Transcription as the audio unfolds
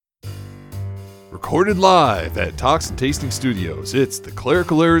Recorded live at Talks and Tasting Studios, it's the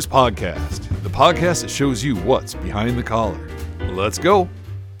Clerical Errors Podcast, the podcast that shows you what's behind the collar. Let's go.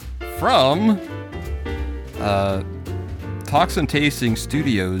 From Talks and Tasting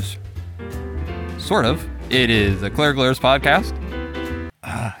Studios, sort of. It is the Clerical Errors Podcast.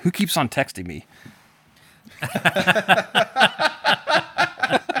 Who keeps on texting me?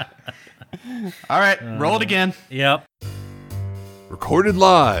 All right, roll it again. Yep. Recorded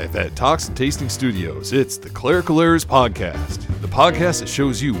live at Talks and Tasting Studios, it's the Clerical Errors Podcast, the podcast that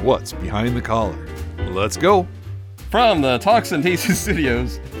shows you what's behind the collar. Let's go. From the Talks and Tasting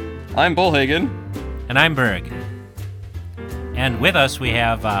Studios, I'm Bullhagen. And I'm Berg. And with us we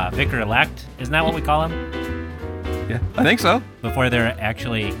have Vicar-elect. Isn't that what we call him? Yeah, I think so. Before they're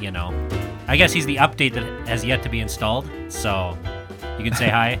actually, I guess he's the update that has yet to be installed. So you can say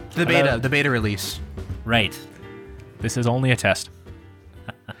hi. The beta release. Right. This is only a test.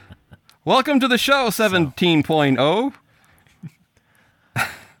 Welcome to the show 17.0.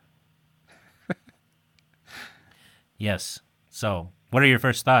 Yes. So, what are your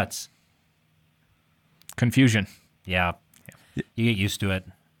first thoughts? Confusion. Yeah. You get used to it.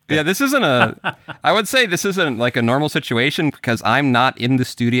 Yeah, this isn't I would say this isn't like a normal situation because I'm not in the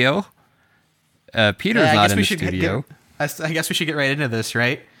studio. Peter's not in the studio. I guess we should get right into this,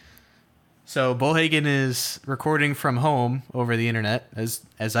 right? So Bullhagen is recording from home over the internet, as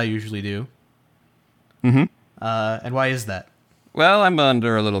I usually do. Mm-hmm. And why is that? Well, I'm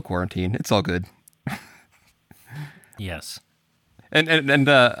under a little quarantine. It's all good. Yes. And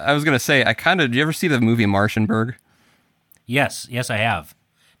I was gonna say, did you ever see the movie Martianberg? Yes, I have.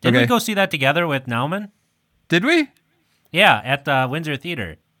 Did we go see that together with Nauman? Did we? Yeah, at the Windsor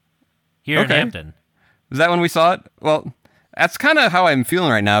Theater here in Hampton. Was that when we saw it? Well, that's kind of how I'm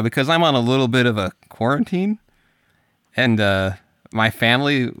feeling right now because I'm on a little bit of a quarantine, and my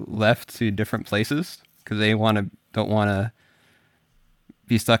family left to different places because they don't want to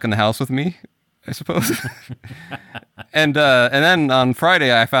be stuck in the house with me, I suppose. and then on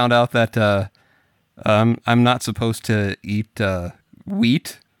Friday I found out that I'm not supposed to eat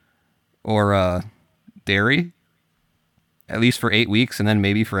wheat or dairy, at least for 8 weeks, and then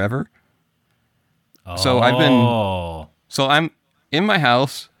maybe forever. So I'm in my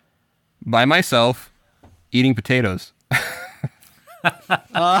house by myself eating potatoes.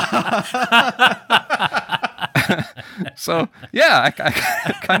 So yeah, I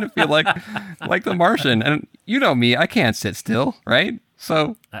kind of feel like the Martian, and you know me, I can't sit still, right?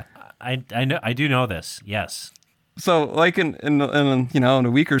 So I do know this. Yes. So like in a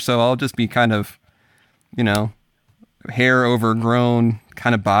week or so, I'll just be kind of, hair overgrown,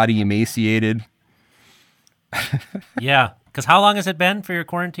 kind of body emaciated. Yeah, because how long has it been for your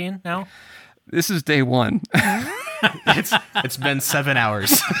quarantine now? This is day one. It's been 7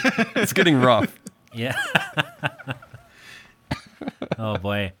 hours. It's getting rough. Yeah. Oh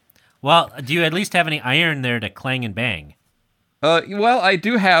boy. Well, do you at least have any iron there to clang and bang? Well, I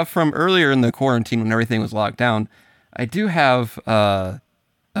do have from earlier in the quarantine when everything was locked down. I do have a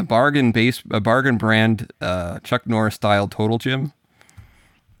bargain brand Chuck Norris style Total Gym.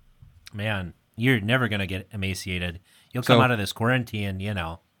 Man, you're never gonna get emaciated. You'll come out of this quarantine,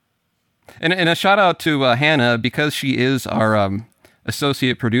 And a shout out to Hannah, because she is our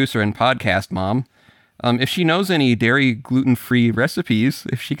associate producer and podcast mom. If she knows any dairy gluten-free recipes,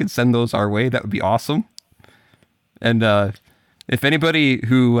 if she could send those our way, that would be awesome. And if anybody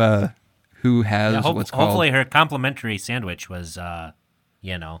who has what's called, hopefully her complimentary sandwich was, she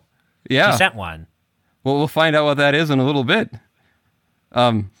sent one. Well, we'll find out what that is in a little bit.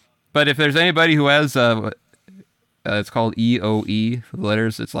 But if there's anybody who has it's called EOE, the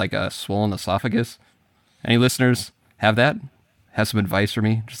letters, it's like a swollen esophagus. Any listeners have that? Have some advice for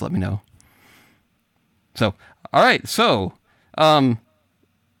me? Just let me know. So, all right. So,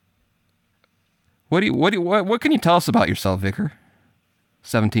 what can you tell us about yourself, Vicar?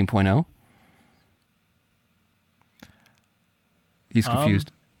 17.0. He's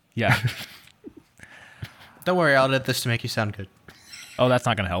confused. Yeah. Don't worry, I'll edit this to make you sound good. Oh, that's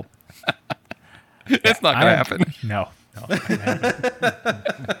not going to help. It's not going to happen. No.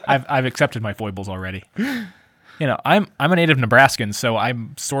 I've accepted my foibles already. I'm a native Nebraskan, so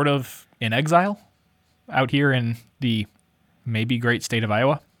I'm sort of in exile out here in the maybe great state of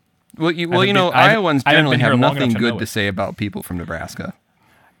Iowa. Iowans generally have nothing good to say about people from Nebraska.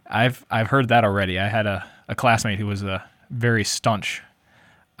 I've heard that already. I had a classmate who was a very staunch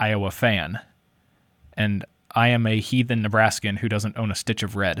Iowa fan, and I am a heathen Nebraskan who doesn't own a stitch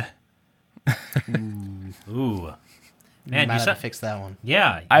of red. Ooh. Man, you might have to fix that one.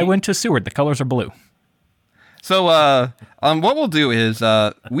 Yeah. I went to Seward. The colors are blue. So, what we'll do is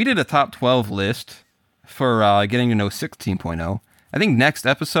we did a top 12 list for getting to know 16.0. I think next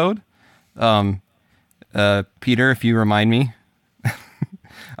episode, Peter, if you remind me,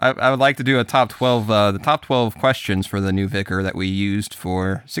 I would like to do a top 12, the top 12 questions for the new vicar that we used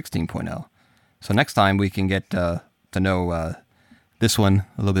for 16.0. So next time we can get to know this one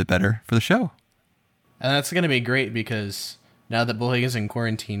a little bit better for the show. And that's going to be great because now that Bullhagen's in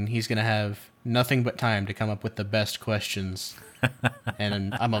quarantine, he's going to have nothing but time to come up with the best questions.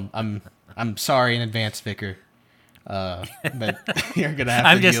 And I'm sorry in advance, Vicar. But you're going to have to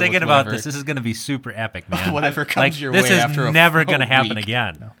I'm just deal thinking with about whatever- this. This is going to be super epic, man. Whatever comes your this way is after a never going to happen week.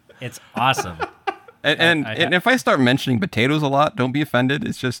 again. It's awesome. And if I start mentioning potatoes a lot, don't be offended.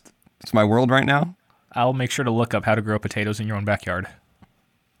 It's my world right now. I'll make sure to look up how to grow potatoes in your own backyard.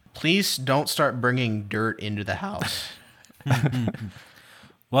 Please don't start bringing dirt into the house.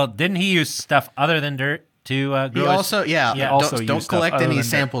 Well, didn't he use stuff other than dirt to grow He his- also, Yeah. Also don't use stuff collect other any than dirt.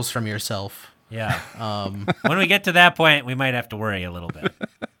 samples from yourself. Yeah. When we get to that point, we might have to worry a little bit.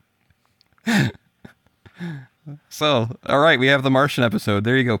 So, all right, we have the Martian episode.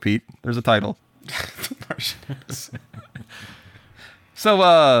 There you go, Pete. There's a title.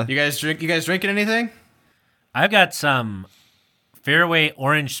 So, You guys drinking anything? I've got some Fairway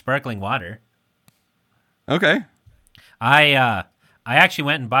Orange sparkling water. okay. I actually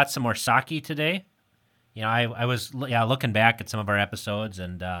went and bought some more sake today. You know, I was looking back at some of our episodes,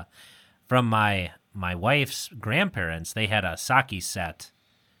 and from my wife's grandparents, they had a sake set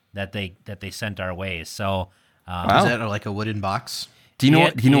that they sent our way. So Wow. Is that like a wooden box? Do you know It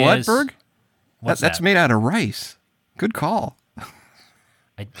what? Do you know what, is- Berg? what's That's that? made out of rice. Good call.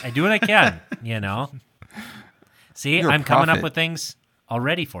 I do what I can, you know. See, You're a I'm coming up prophet. with things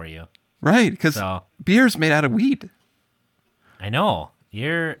already for you. Right, because So- beer's made out of wheat. I know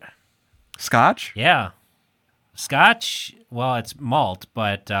you're. Scotch. Yeah. Scotch, well, it's malt,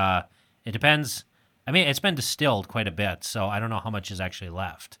 but it depends. I mean, it's been distilled quite a bit, so I don't know how much is actually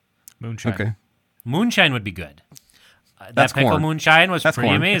left. Moonshine. Okay. Moonshine would be good. That's That pickle corn. moonshine was That's pretty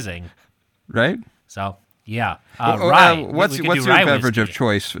corn. amazing. Right. So, yeah. Well, Rye. what's We could what's do your rye beverage of whiskey.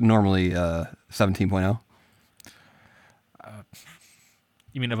 choice normally? 17.0.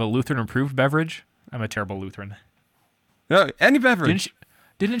 You mean of a Lutheran approved beverage? I'm a terrible Lutheran. No, any beverage.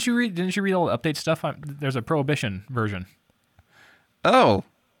 Didn't you read all the update stuff? There's a prohibition version. Oh,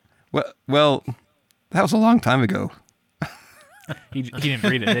 well, that was a long time ago. He didn't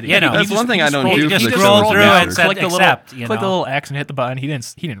read it, did he? You know, That's He one thing I don't he do just for the scrolled show. through Yeah. and said click the little accept, you click the know. little X and hit the button. He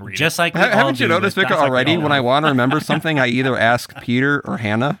didn't read Just like we Haven't all you do noticed, with- Vicar, like we already? all When do. I want to remember something, I either ask Peter or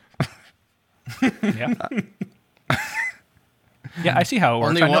Hannah. it. Yeah, I see how it works.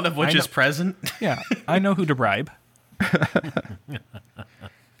 Only I know- one of which I know- is present. Yeah, I know who to bribe.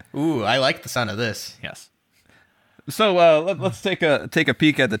 Ooh, I like the sound of this. Yes. So let's take a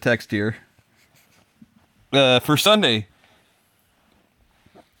peek at the text here. For Sunday.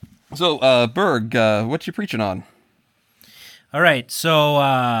 So Berg, what you preaching on? All right,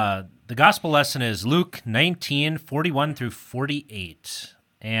 so the gospel lesson is Luke 19:41 through 48.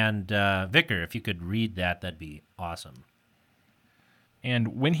 And Vicar, if you could read that, that'd be awesome.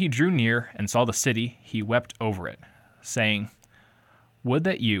 And when he drew near and saw the city, he wept over it, saying, Would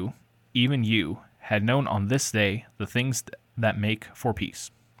that you, even you, had known on this day the things that make for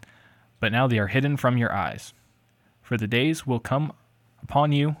peace. But now they are hidden from your eyes. For the days will come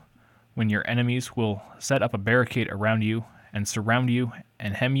upon you when your enemies will set up a barricade around you and surround you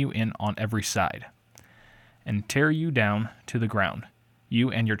and hem you in on every side, and tear you down to the ground, you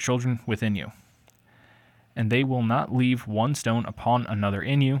and your children within you. And they will not leave one stone upon another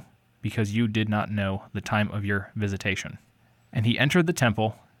in you, because you did not know the time of your visitation. And he entered the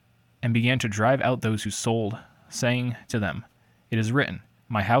temple and began to drive out those who sold, saying to them, It is written,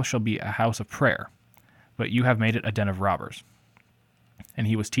 My house shall be a house of prayer, but you have made it a den of robbers. And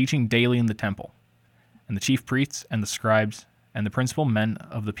he was teaching daily in the temple. And the chief priests and the scribes and the principal men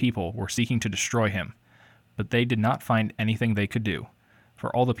of the people were seeking to destroy him, but they did not find anything they could do,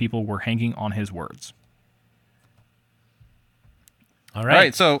 for all the people were hanging on his words. All All right,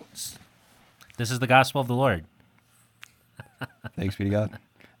 right, so this is the gospel of the Lord. thanks be to God.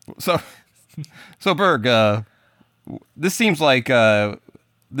 So Berg, this seems like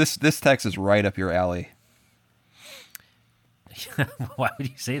this text is right up your alley. Why would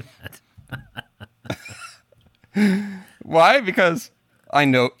you say that? Why? Because I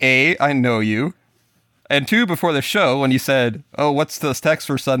know you, and two, before the show when you said, "Oh, what's this text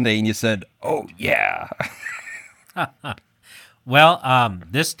for Sunday?" and you said, "Oh yeah." Well,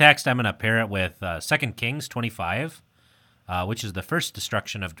 this text, I'm going to pair it with 2 Kings 25, which is the first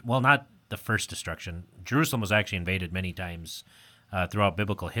destruction of, well, not the first destruction. Jerusalem was actually invaded many times throughout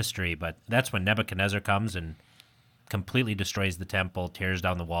biblical history, but that's when Nebuchadnezzar comes and completely destroys the temple, tears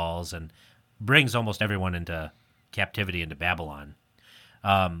down the walls, and brings almost everyone into captivity into Babylon.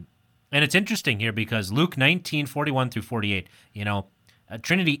 And it's interesting here because Luke 19:41 through 48,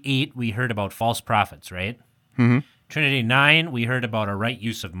 Trinity 8, we heard about false prophets, right? Mm-hmm. Trinity 9, we heard about a right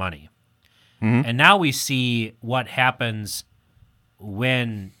use of money. Mm-hmm. And now we see what happens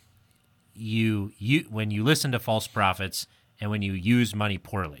when you listen to false prophets and when you use money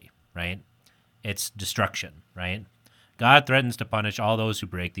poorly, right? It's destruction, right? God threatens to punish all those who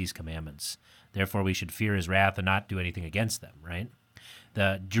break these commandments. Therefore, we should fear his wrath and not do anything against them, right?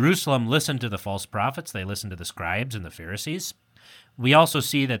 The Jerusalem listened to the false prophets. They listened to the scribes and the Pharisees. We also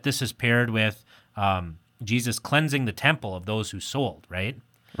see that this is paired with Jesus cleansing the temple of those who sold, right?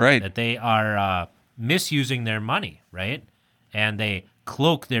 Right. That they are misusing their money, right? And they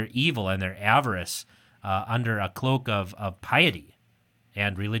cloak their evil and their avarice under a cloak of piety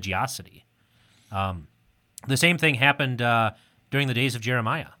and religiosity. The same thing happened during the days of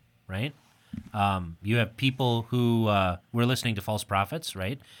Jeremiah, right? You have people who were listening to false prophets,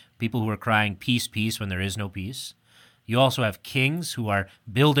 right? People who are crying, peace, peace, when there is no peace. You also have kings who are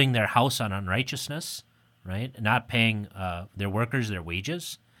building their house on unrighteousness, right? Not paying their workers their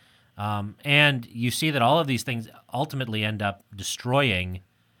wages. And you see that all of these things ultimately end up destroying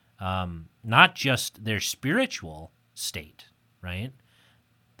not just their spiritual state, right?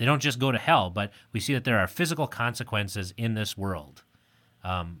 They don't just go to hell, but we see that there are physical consequences in this world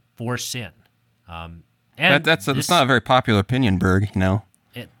for sin. And That's not a very popular opinion, Berg,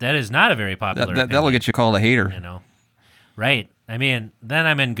 that is not a very popular opinion. That'll get you called a hater. Right. I mean, then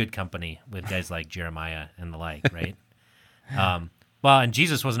I'm in good company with guys like Jeremiah and the like, right? Well, and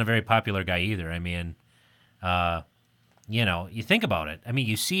Jesus wasn't a very popular guy either. I mean, you think about it. I mean,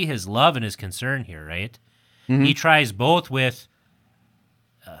 you see his love and his concern here, right? Mm-hmm. He tries both with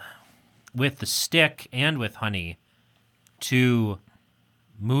the stick and with honey to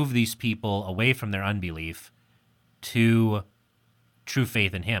move these people away from their unbelief to true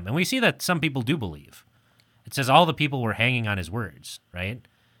faith in him. And we see that some people do believe. It says all the people were hanging on his words, right?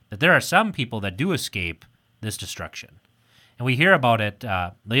 That there are some people that do escape this destruction. And we hear about it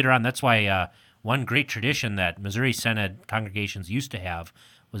later on. That's why one great tradition that Missouri Synod congregations used to have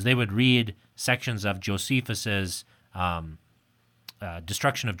was they would read sections of Josephus's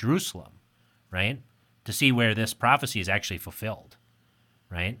destruction of Jerusalem, right? To see where this prophecy is actually fulfilled,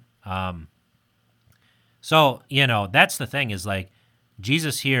 right? So, that's the thing is like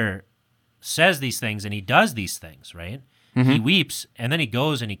Jesus here says these things and he does these things, right? Mm-hmm. He weeps and then he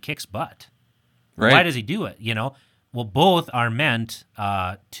goes and he kicks butt. Right. Why does he do it? Well, both are meant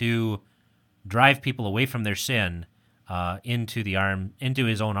to drive people away from their sin into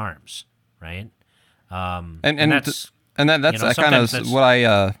his own arms, right? And that's kind of what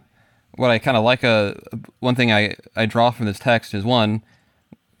I kind of like. One thing I draw from this text is one,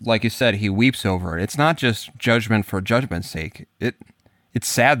 like you said, he weeps over it. It's not just judgment for judgment's sake. It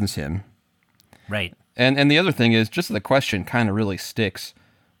saddens him. Right. And the other thing is just the question kind of really sticks.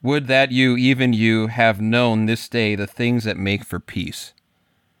 Would that you have known this day the things that make for peace?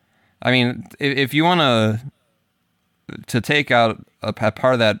 I mean, if you want to take out a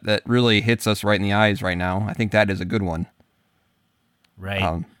part of that really hits us right in the eyes right now, I think that is a good one.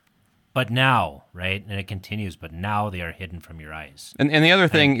 Right. But now, right, and it continues, but now they are hidden from your eyes. And the other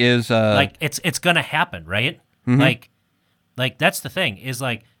thing is... like, it's going to happen, right? Mm-hmm. Like that's the thing, is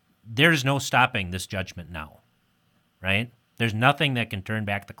like, there's no stopping this judgment now, right? There's nothing that can turn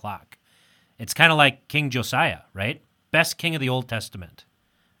back the clock. It's kind of like King Josiah, right? Best king of the Old Testament,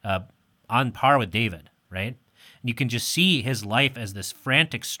 on par with David, right? And you can just see his life as this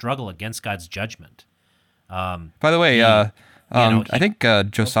frantic struggle against God's judgment. By the way, I think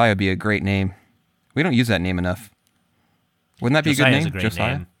Josiah would be a great name. We don't use that name enough. Wouldn't that be Josiah a good name? Is a great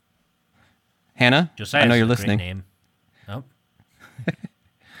Josiah? name. Hannah? Josiah I know is you're a listening. Great name.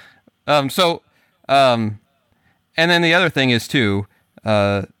 Oh. And then the other thing is too,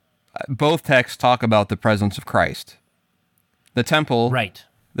 both texts talk about the presence of Christ. The temple, Right.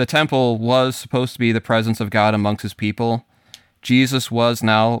 The temple was supposed to be the presence of God amongst his people. Jesus was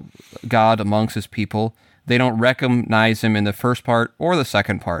now God amongst his people. They don't recognize him in the first part or the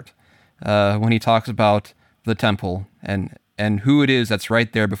second part when he talks about the temple and who it is that's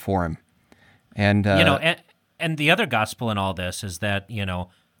right there before him. And and the other gospel in all this is that,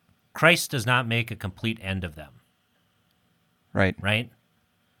 Christ does not make a complete end of them. Right. Right?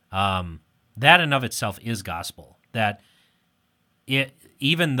 That in of itself is gospel. That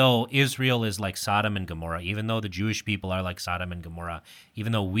even though Israel is like Sodom and Gomorrah, even though the Jewish people are like Sodom and Gomorrah,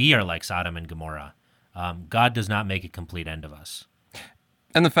 even though we are like Sodom and Gomorrah, God does not make a complete end of us.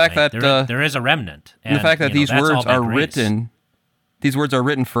 And the fact Right? that There is a remnant. and the fact that these that's all words by are grace. these words are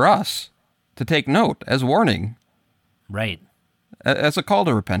written for us to take note as warning, Right. as a call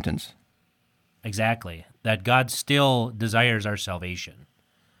to repentance. Exactly. That God still desires our salvation,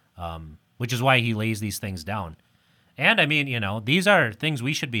 which is why he lays these things down. And I mean, these are things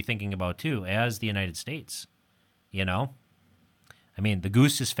we should be thinking about too, as the United States. I mean, the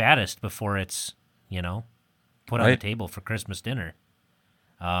goose is fattest before it's, put on the Right. table for Christmas dinner.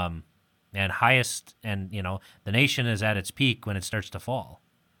 And highest, and, the nation is at its peak when it starts to fall.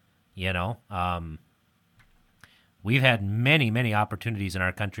 We've had many, many opportunities in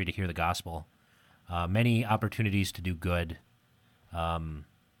our country to hear the gospel. Many opportunities to do good, and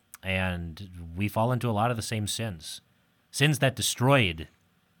we fall into a lot of the same sins that destroyed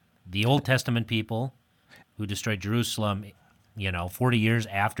the Old Testament people, who destroyed Jerusalem, 40 years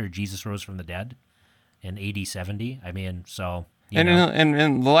after Jesus rose from the dead in AD 70. I mean, so, And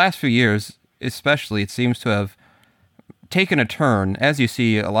in the last few years, especially, it seems to have taken a turn, as you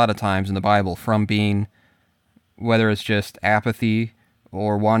see a lot of times in the Bible, from being, whether it's just apathy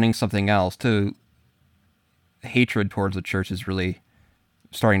or wanting something else, to hatred towards the church is really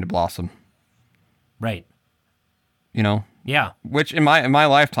starting to blossom. right. Yeah. Which in my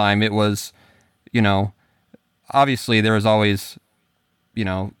lifetime, it was, obviously there was always,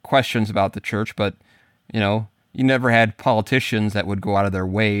 questions about the church, but, you never had politicians that would go out of their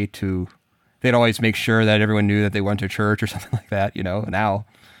way to, they'd always make sure that everyone knew that they went to church or something like that, Now,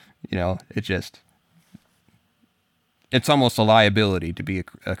 it's almost a liability to be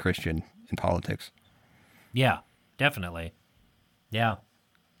a Christian in politics. Yeah, definitely. Yeah.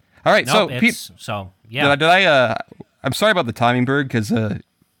 All right, Nope, so yeah. I'm sorry about the timing, Berg, because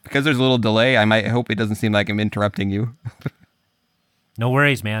there's a little delay. I hope it doesn't seem like I'm interrupting you. No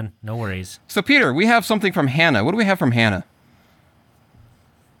worries, man. No worries. So, Peter, we have something from Hannah. What do we have from Hannah?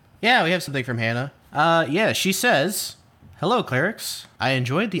 Yeah, we have something from Hannah. Yeah, she says, "Hello, clerics. I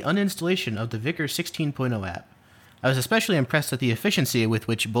enjoyed the uninstallation of the Vicar 16.0 app. I was especially impressed at the efficiency with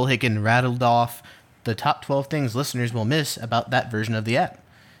which Bullhagen rattled off the top 12 things listeners will miss about that version of the app.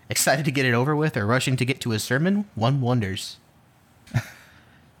 Excited to get it over with or rushing to get to his sermon? One wonders."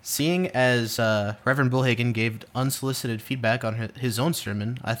 Seeing as Reverend Bullhagen gave unsolicited feedback on his own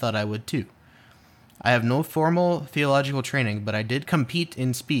sermon, I thought I would too. I have no formal theological training, but I did compete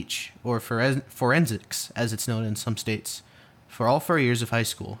in speech, or forensics, as it's known in some states, for all 4 years of high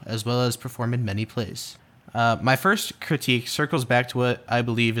school, as well as perform in many plays. My first critique circles back to what I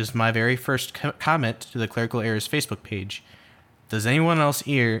believe is my very first comment to the Clerical Errors Facebook page. Does anyone else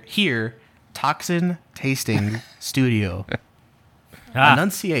hear Toxin Tasting Studio?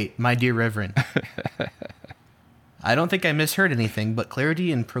 Enunciate, my dear Reverend. I don't think I misheard anything, but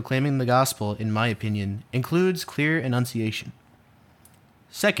clarity in proclaiming the gospel, in my opinion, includes clear enunciation.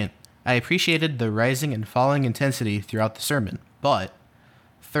 Second, I appreciated the rising and falling intensity throughout the sermon, but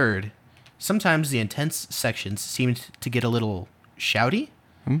third, sometimes the intense sections seemed to get a little shouty.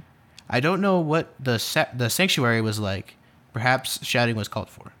 I don't know what the sanctuary was like. Perhaps shouting was called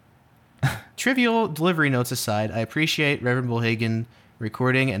for. Trivial delivery notes aside, I appreciate Reverend Bullhagen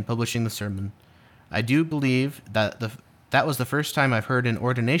recording and publishing the sermon. I do believe that that was the first time I've heard an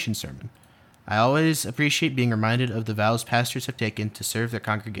ordination sermon. I always appreciate being reminded of the vows pastors have taken to serve their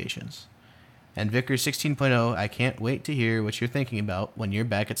congregations. And Vicar 16.0, I can't wait to hear what you're thinking about when you're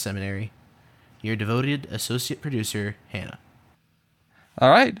back at seminary. Your devoted associate producer, Hannah.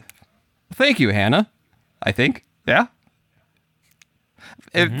 All right. Thank you, Hannah. I think. Yeah.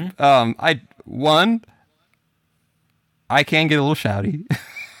 I can get a little shouty.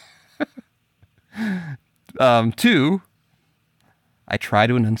 2, I try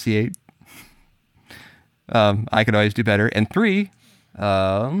to enunciate. I could always do better. And 3,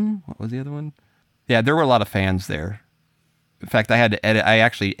 what was the other one? Yeah, there were a lot of fans there. In fact, I had to edit. I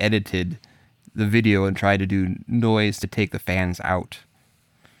actually edited the video and tried to do noise to take the fans out.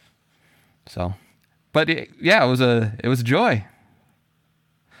 So, but it was a joy.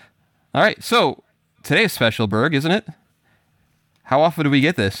 All right, so today's special, Berg, isn't it? How often do we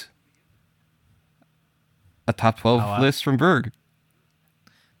get this? A top 12 list from Berg.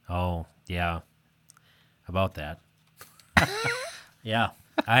 Oh, yeah. About that. Yeah.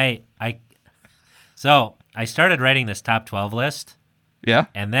 So I started writing this top 12 list, Yeah.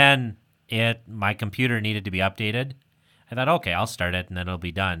 and then my computer needed to be updated. I thought, okay, I'll start it and then it'll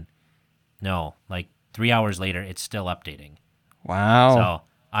be done. No, like 3 hours later, it's still updating. Wow. So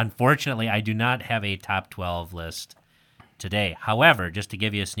unfortunately, I do not have a top 12 list today. However, just to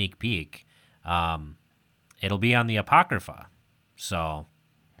give you a sneak peek, it'll be on the Apocrypha, so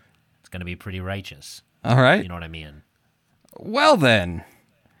it's going to be pretty righteous. All right. You know what I mean? Well then,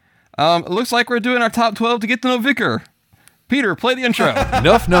 it looks like we're doing our top 12 to get to know Vicar. Peter, play the intro.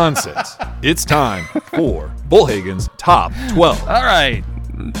 Enough nonsense. It's time for Bullhagen's Top 12. All right.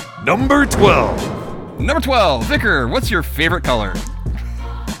 Number 12. Number 12, Vicar, what's your favorite color?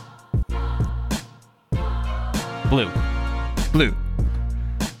 Blue. Blue.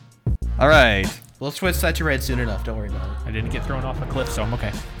 All right. We'll switch that to red soon enough. Don't worry about it. I didn't get thrown off a cliff, so I'm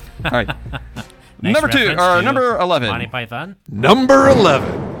okay. All right. Nice Number 2, reference or to number 11. Monty Python. Number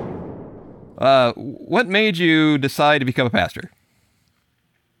 11. What made you decide to become a pastor?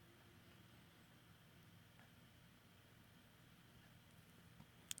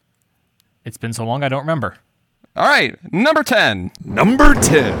 It's been so long I don't remember. All right. Number 10. Number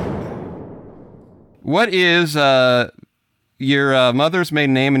 10. What is your mother's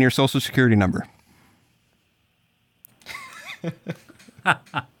maiden name and your social security number?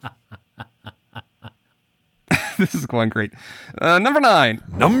 This is going great. Number 9.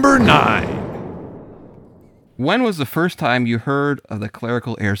 Number 9. When was the first time you heard of the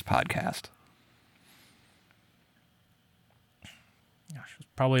Clerical Heirs podcast?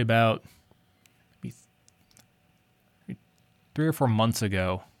 Probably about maybe 3 or 4 months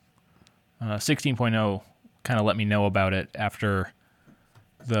ago. 16.0 kind of let me know about it after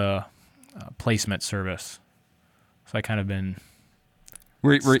the placement service. So I kind of been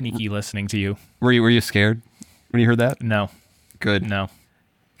sneaky listening to you. Were you scared when you heard that? No, Good. no.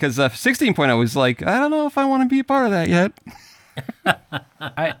 Because 16.0 was like, I don't know if I want to be a part of that yet.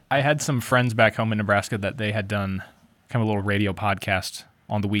 I had some friends back home in Nebraska that they had done kind of a little radio podcast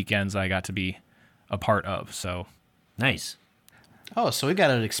on the weekends I got to be a part of. So Nice. Oh, so we got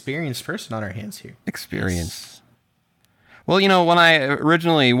an experienced person on our hands here. Experience. Well, when I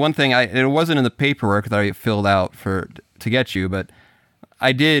originally, one thing, it wasn't in the paperwork that I filled out to get you, but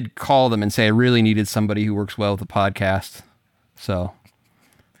I did call them and say I really needed somebody who works well with the podcast. So,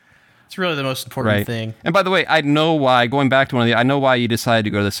 It's really the most important right. thing. And by the way, I know why, going back to I know why you decided to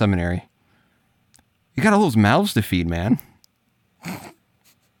go to the seminary. You got all those mouths to feed, man.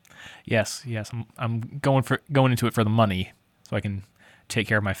 yes, I'm going into it for the money, so I can take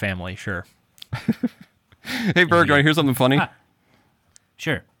care of my family. Sure. Hey, Berg, you want to hear something funny?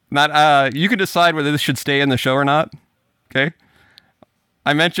 Sure. Not, you can decide whether this should stay in the show or not. Okay.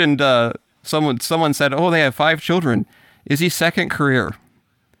 I mentioned someone said, "Oh, they have 5 children. Is he second career?"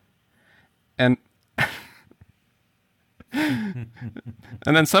 And and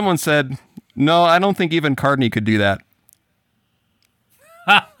then someone said, "No, I don't think even Cardney could do that."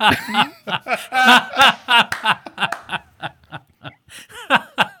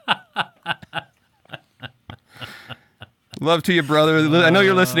 Love to you, brother. I know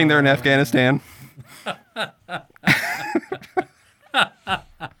you're listening there in Afghanistan.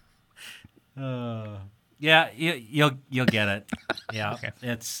 Yeah, you'll get it. Yeah, okay.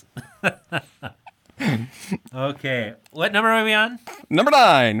 It's okay. What number are we on? Number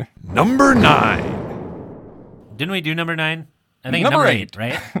 9. Number 9. Didn't we do number 9? I think Number number 8. 8,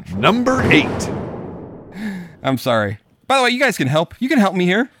 right? Number 8. I'm sorry. By the way, you guys can help. You can help me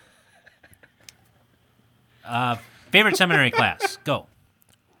here. Favorite seminary class? Go.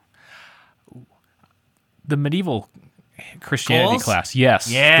 The medieval Christianity Coles? class,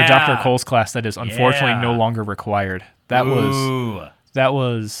 yes. Yeah. The Dr. Coles class that is unfortunately no longer required. That Ooh.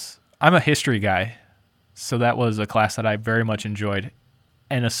 was I'm a history guy, so that was a class that I very much enjoyed,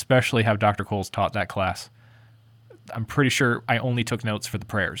 and especially how Dr. Coles taught that class. I'm pretty sure I only took notes for the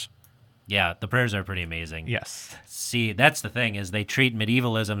prayers. Yeah, the prayers are pretty amazing. Yes. See, that's the thing is they treat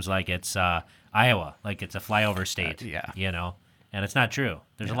medievalisms like it's Iowa, like it's a flyover state. Yeah. You know, and it's not true.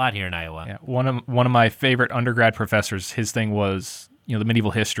 There's a lot here in Iowa. Yeah. One of my favorite undergrad professors, his thing was, the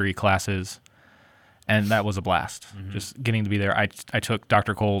medieval history classes, and that was a blast. Just getting to be there. I took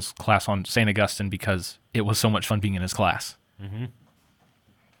Dr. Cole's class on St. Augustine because it was so much fun being in his class.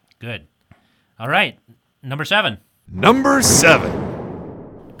 Good. All right, number 7. Number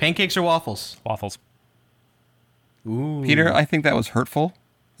 7. Pancakes or waffles? Waffles. Ooh. Peter, I think that was hurtful.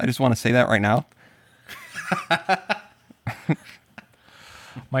 I just want to say that right now.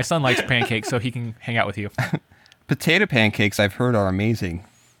 My son likes pancakes, so he can hang out with you. Potato pancakes, I've heard, are amazing.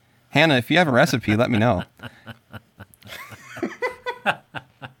 Hannah, if you have a recipe, let me know.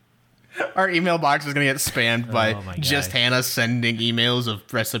 Our email box is going to get spammed by my just gosh. Hannah sending emails of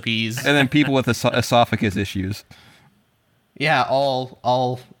recipes. And then people with esophagus issues. Yeah, all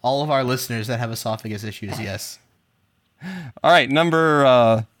of our listeners that have esophagus issues, yes. All right,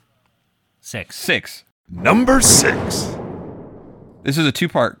 number 6. 6. Number 6. This is a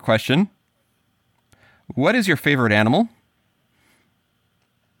two-part question. What is your favorite animal?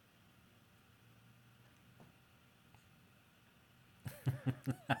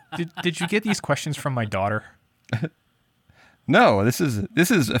 Did you get these questions from my daughter? No, this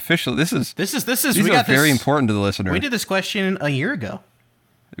is official. These This is are very important to the listener. We did this question a year ago.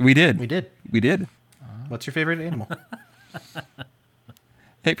 We did. We did. What's your favorite animal?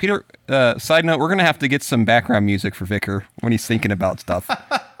 Hey, Peter, side note, we're going to have to get some background music for Vicar when he's thinking about stuff.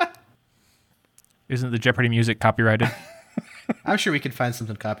 Isn't the Jeopardy music copyrighted? I'm sure we could find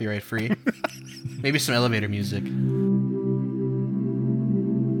something copyright free. Maybe some elevator music.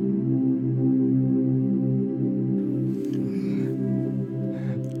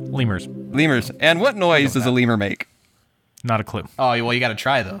 Lemurs. Lemurs. And what noise does a lemur make? Not a clue. Oh, well, you got to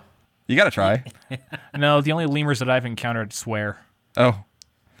try, though. You got to try. No, the only lemurs that I've encountered swear. Oh.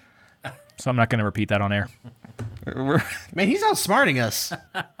 So I'm not going to repeat that on air. Man, he's outsmarting us.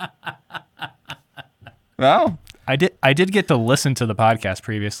 Well, I did get to listen to the podcast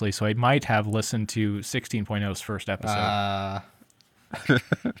previously, so I might have listened to 16.0's first episode.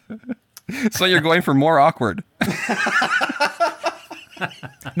 so you're going for more awkward.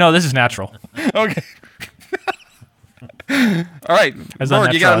 No, this is natural. Okay. All right. As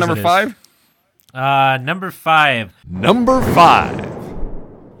Lord, you got a number unnatural 5? Number 5. Number 5.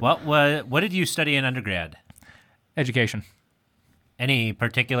 What did you study in undergrad? Education, Any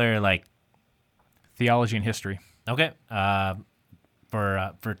particular theology, and history. Okay,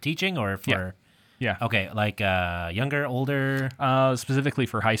 for teaching or for Yeah. okay, younger, older. Specifically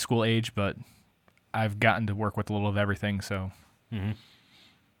for high school age, but I've gotten to work with a little of everything, so. Yeah.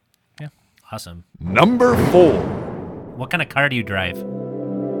 Awesome. Number 4. What kind of car do you drive?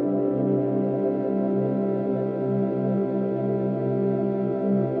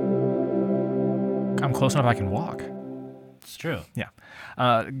 I'm close enough I can walk. It's true. Yeah.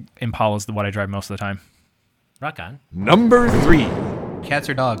 Impala's what I drive most of the time. Rock on. Number 3. Cats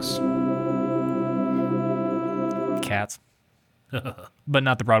or dogs? Cats. But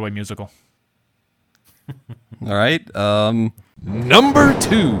not the Broadway musical. All right. Number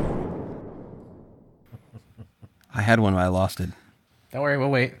 2. I had one, but I lost it. Don't worry,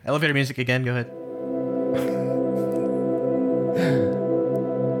 we'll wait. Elevator music again, go ahead.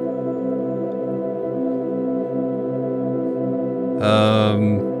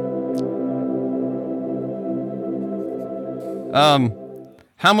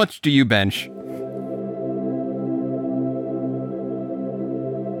 How much do you bench?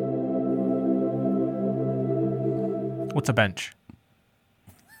 What's a bench?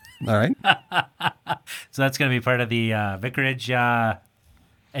 All right. So that's going to be part of the vicarage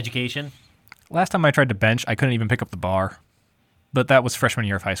education. Last time I tried to bench, I couldn't even pick up the bar. But that was freshman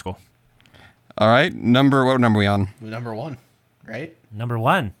year of high school. All right. What number are we on? Number 1, right? Number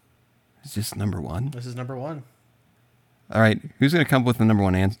 1. Is this number 1? This is number 1. All right. Who's going to come up with the number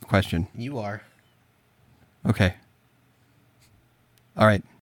 1 question? You are. Okay. All right.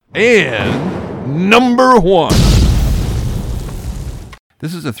 And number 1.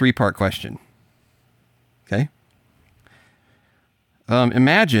 This is a 3-part question. Okay.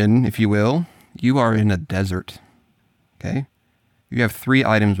 Imagine, if you will, you are in a desert. Okay. You have 3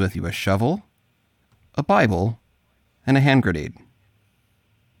 items with you: a shovel, a Bible, and a hand grenade.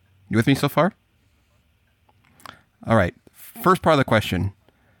 You with me so far? All right. First part of the question.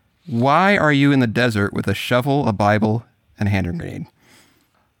 Why are you in the desert with a shovel, a Bible, and a hand grenade?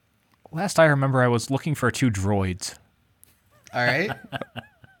 Last I remember, I was looking for 2 droids. All right.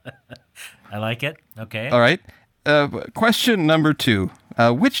 I like it. Okay. All right. Question number 2.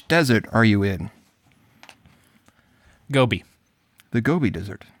 Which desert are you in? Gobi. The Gobi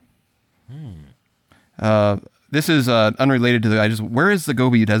Desert. This is unrelated to where is the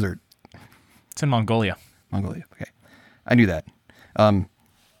Gobi Desert? It's in Mongolia. Mongolia. Okay. I knew that.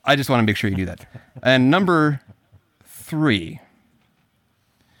 I just want to make sure you knew that. And number 3.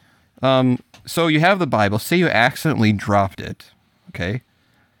 So you have the Bible. Say you accidentally dropped it. Okay.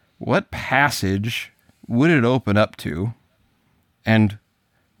 What passage would it open up to? And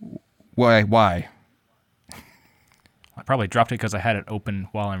why? I probably dropped it because I had it open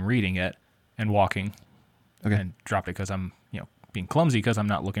while I'm reading it and walking. Okay. And dropped it because I'm, being clumsy because I'm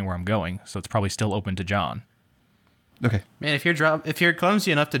not looking where I'm going. So it's probably still open to John. Okay. Man, if you're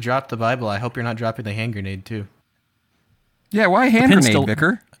clumsy enough to drop the Bible, I hope you're not dropping the hand grenade too. Yeah, why hand pin's grenade, still-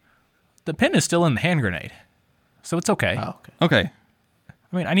 Vicar? The pin is still in the hand grenade. So it's okay. Oh, okay. Okay.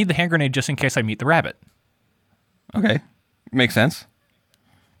 I mean, I need the hand grenade just in case I meet the rabbit. Okay. Makes sense.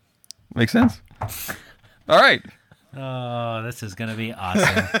 Makes sense. All right. Oh, this is going to be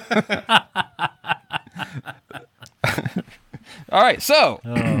awesome. All right, so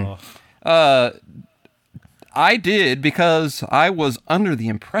Oh. I did because I was under the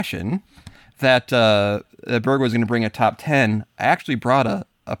impression that Berg was going to bring a top 10. I actually brought a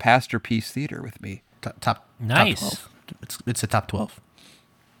Pastor Peace Theater with me. Top Nice. Top 12. It's a top 12.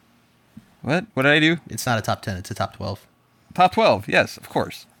 What? What did I do? It's not a top 10. It's a top 12. Top 12. Yes, of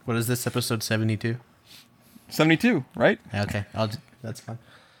course. What is this, episode 72? 72, right? Okay, that's fine.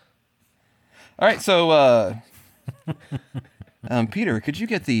 All right, so Peter, could you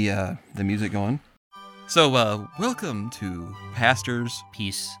get the music going? So, welcome to Pastors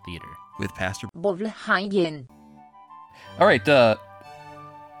Peace Theater. with Pastor. บทหายเย็น All right,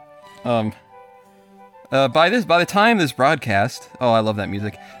 by the time this broadcast, oh, I love that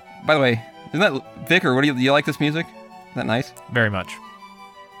music. By the way, isn't that Vicar? What do you like this music? Isn't that nice? Very much.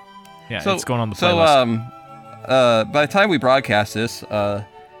 Yeah, So it's going on the So, playlist. by the time we broadcast this,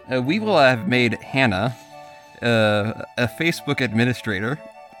 we will have made Hannah a Facebook administrator,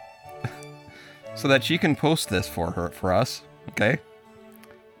 so that she can post this for us. Okay.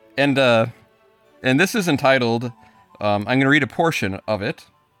 And this is entitled. I'm going to read a portion of it.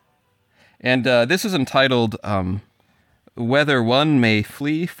 And this is entitled "Whether One May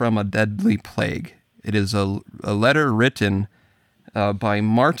Flee from a Deadly Plague." It is a letter written by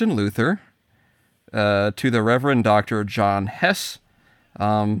Martin Luther to the Reverend Dr. John Hess,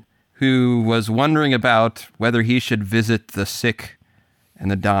 who was wondering about whether he should visit the sick and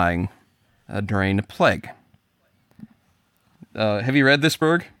the dying during a plague. Have you read this,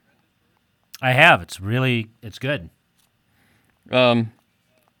 Berg? I have. It's good. And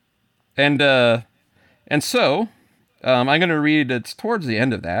so I'm going to read. It's towards the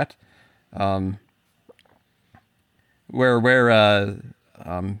end of that, where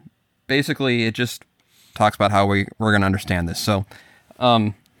basically it just talks about how we're going to understand this. So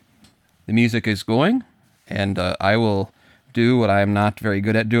the music is going, and I will do what I am not very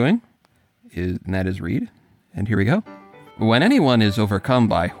good at doing, and that is read. And here we go. When anyone is overcome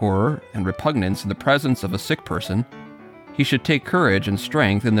by horror and repugnance in the presence of a sick person, he should take courage and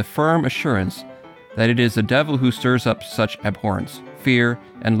strength in the firm assurance that it is the devil who stirs up such abhorrence, fear,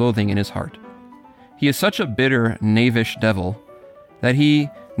 and loathing in his heart. He is such a bitter, knavish devil that he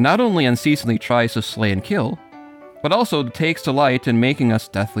not only unceasingly tries to slay and kill, but also takes delight in making us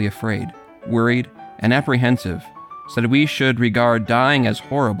deathly afraid, worried, and apprehensive, so that we should regard dying as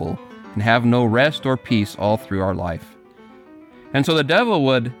horrible and have no rest or peace all through our life. And so the devil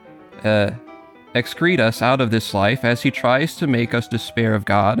would excrete us out of this life as he tries to make us despair of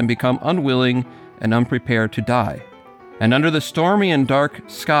God and become unwilling and unprepared to die. And under the stormy and dark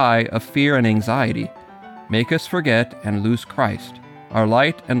sky of fear and anxiety, make us forget and lose Christ, our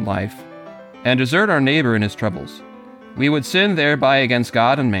light and life, and desert our neighbor in his troubles. We would sin thereby against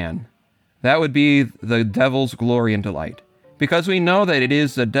God and man. That would be the devil's glory and delight. Because we know that it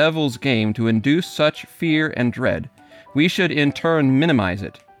is the devil's game to induce such fear and dread, we should in turn minimize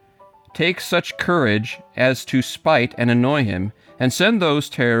it. Take such courage as to spite and annoy him, and send those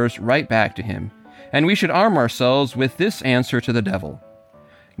terrors right back to him. And we should arm ourselves with this answer to the devil.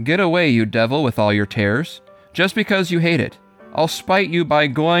 Get away, you devil, with all your terrors. Just because you hate it, I'll spite you by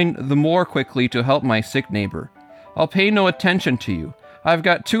going the more quickly to help my sick neighbor. I'll pay no attention to you. I've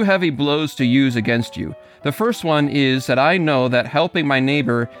got 2 heavy blows to use against you. The first one is that I know that helping my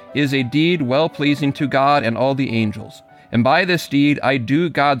neighbor is a deed well-pleasing to God and all the angels. And by this deed I do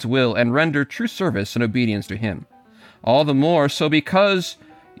God's will and render true service and obedience to him. All the more so because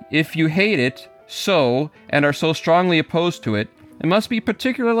if you hate it so and are so strongly opposed to it, it must be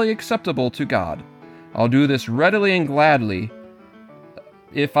particularly acceptable to God. I'll do this readily and gladly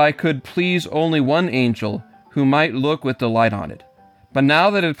if I could please only one angel who might look with delight on it. But now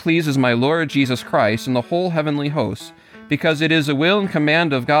that it pleases my Lord Jesus Christ and the whole heavenly host, because it is the will and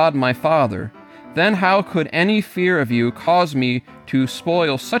command of God my Father, then how could any fear of you cause me to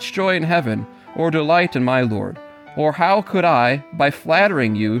spoil such joy in heaven, or delight in my Lord? Or how could I, by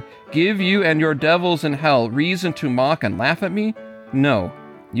flattering you, give you and your devils in hell reason to mock and laugh at me? No,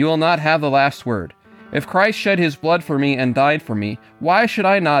 you will not have the last word. If Christ shed his blood for me and died for me, why should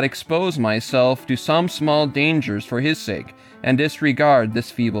I not expose myself to some small dangers for his sake, and disregard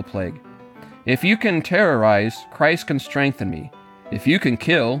this feeble plague? If you can terrorize, Christ can strengthen me. If you can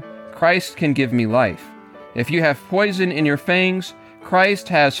kill, Christ can give me life. If you have poison in your fangs, Christ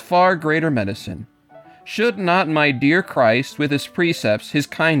has far greater medicine. Should not my dear Christ, with his precepts, his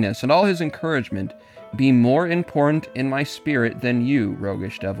kindness, and all his encouragement, be more important in my spirit than you,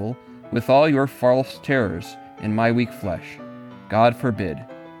 roguish devil, with all your false terrors in my weak flesh? God forbid.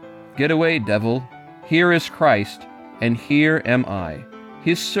 Get away, devil. Here is Christ, and here am I,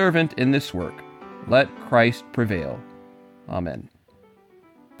 his servant in this work. Let Christ prevail. Amen.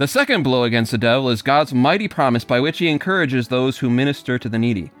 The second blow against the devil is God's mighty promise by which he encourages those who minister to the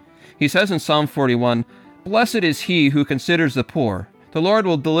needy. He says in Psalm 41, "Blessed is he who considers the poor. The Lord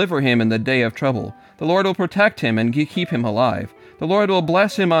will deliver him in the day of trouble. The Lord will protect him and keep him alive. The Lord will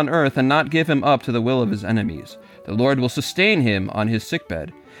bless him on earth and not give him up to the will of his enemies. The Lord will sustain him on his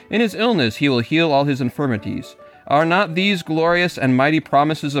sickbed. In his illness he will heal all his infirmities." Are not these glorious and mighty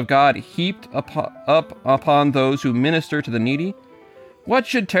promises of God heaped up upon those who minister to the needy? What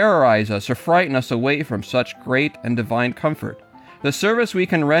should terrorize us or frighten us away from such great and divine comfort? The service we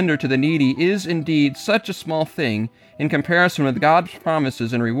can render to the needy is indeed such a small thing in comparison with God's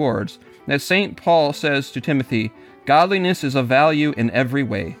promises and rewards that St. Paul says to Timothy, "Godliness is of value in every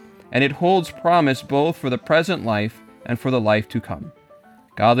way, and it holds promise both for the present life and for the life to come."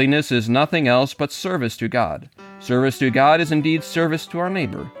 Godliness is nothing else but service to God. Service to God is indeed service to our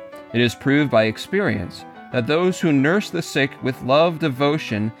neighbor. It is proved by experience that those who nurse the sick with love,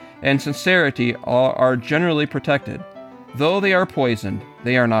 devotion, and sincerity are generally protected. Though they are poisoned,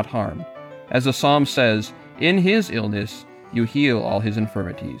 they are not harmed. As the psalm says, "In his illness you heal all his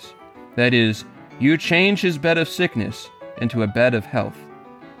infirmities." That is, you change his bed of sickness into a bed of health.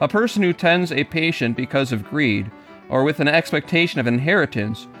 A person who tends a patient because of greed, or with an expectation of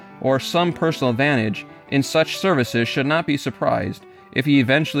inheritance, or some personal advantage in such services should not be surprised if he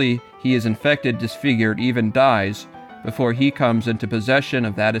is infected, disfigured, even dies before he comes into possession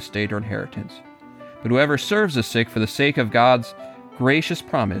of that estate or inheritance. But whoever serves the sick for the sake of God's gracious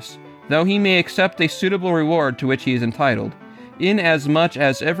promise, though he may accept a suitable reward to which he is entitled, inasmuch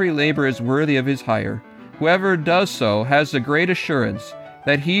as every labor is worthy of his hire, whoever does so has the great assurance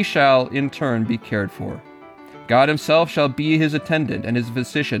that he shall in turn be cared for. God himself shall be his attendant and his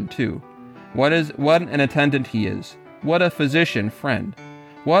physician too. What an attendant he is! What a physician friend!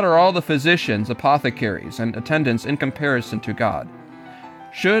 What are all the physicians, apothecaries, and attendants in comparison to God?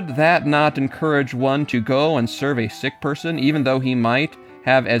 Should that not encourage one to go and serve a sick person, even though he might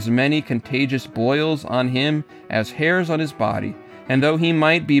have as many contagious boils on him as hairs on his body, and though he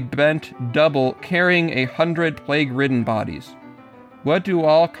might be bent double, carrying 100 plague-ridden bodies? What do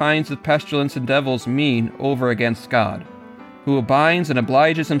all kinds of pestilence and devils mean over against God, who binds and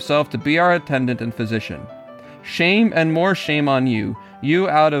obliges himself to be our attendant and physician? Shame and more shame on you, you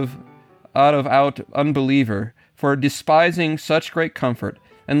out unbeliever, for despising such great comfort,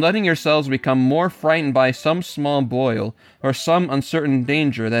 and letting yourselves become more frightened by some small boil, or some uncertain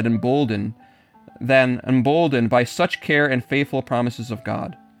danger than emboldened by such care and faithful promises of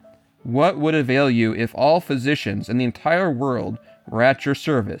God. What would avail you if all physicians in the entire world were at your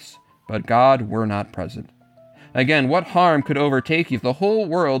service, but God were not present? Again, what harm could overtake you if the whole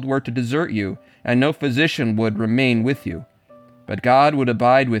world were to desert you, and no physician would remain with you? But God would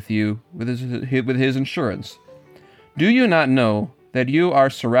abide with you with his assurance. Do you not know that you are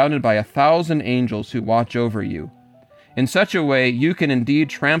surrounded by 1,000 angels who watch over you? In such a way you can indeed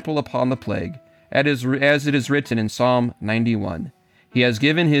trample upon the plague, as it is written in Psalm 91. He has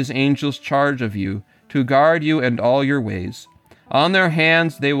given his angels charge of you, to guard you in all your ways. On their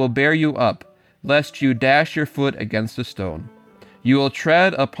hands they will bear you up, lest you dash your foot against a stone. You will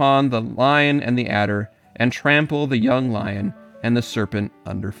tread upon the lion and the adder, and trample the young lion and the serpent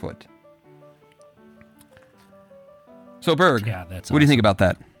underfoot. So, Berg, Yeah, that's what do you think about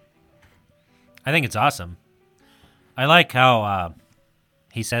that? I think it's awesome. I like how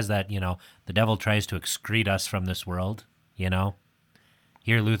he says that, the devil tries to excrete us from this world,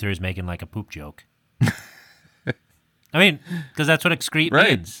 Here Luther is making like a poop joke. I mean, because that's what excrete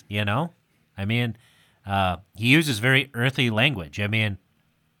means, I mean, he uses very earthy language. I mean,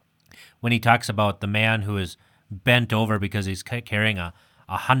 when he talks about the man who is bent over because he's carrying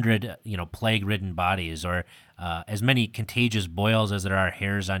 100, plague-ridden bodies, or as many contagious boils as there are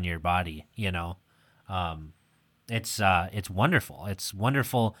hairs on your body, it's wonderful. It's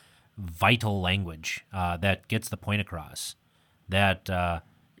wonderful, vital language that gets the point across that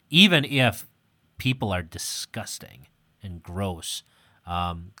even if people are disgusting and gross,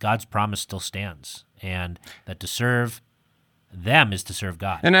 God's promise still stands, and that to serve them is to serve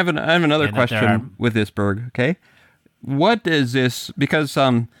God. And I have another question with this, Berg. Okay, what is this? Because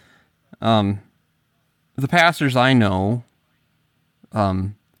the pastors I know,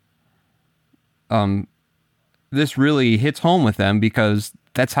 this really hits home with them, because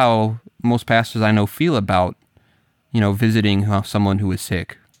that's how most pastors I know feel about, visiting someone who is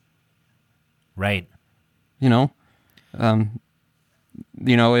sick. Right.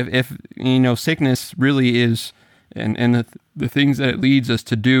 If sickness really is, and the things that it leads us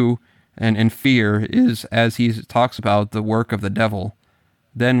to do and fear is, as he talks about, the work of the devil,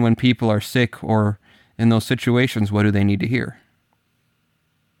 then when people are sick or in those situations, what do they need to hear?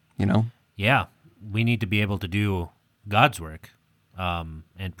 You know? Yeah, we need to be able to do God's work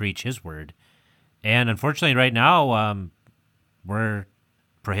and preach His word. And unfortunately, right now, we're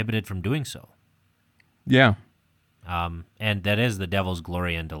prohibited from doing so. Yeah. And that is the devil's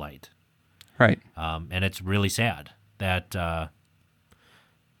glory and delight. Right. And it's really sad that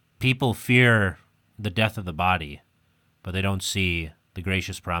people fear the death of the body, but they don't see the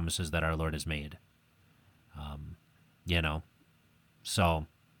gracious promises that our Lord has made. So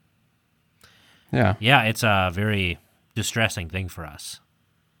Yeah. it's a very distressing thing for us.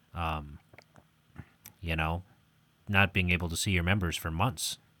 Not being able to see your members for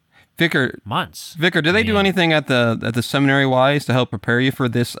months. Vicar, do they do Man. anything at the seminary wise to help prepare you for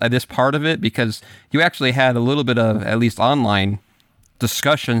this part of it? Because you actually had a little bit of at least online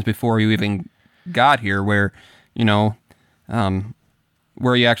discussions before you even got here, where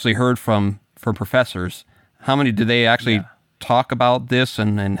where you actually heard from professors. How many did they actually talk about this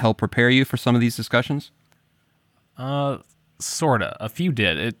and help prepare you for some of these discussions? Sorta. A few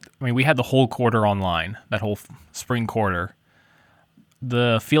did. We had the whole quarter online, that whole spring quarter.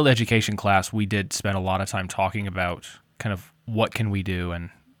 The field education class, we did spend a lot of time talking about kind of what can we do. And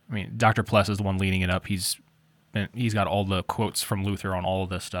Dr. Pless is the one leading it up. He's got all the quotes from Luther on all of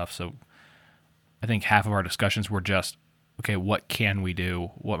this stuff. So I think half of our discussions were just, okay, what can we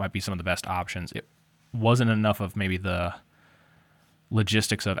do? What might be some of the best options? It wasn't enough of maybe the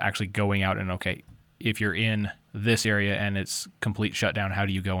logistics of actually going out and, okay, if you're in this area and it's complete shutdown, how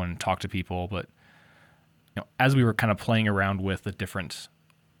do you go and talk to people? But as we were kind of playing around with the different,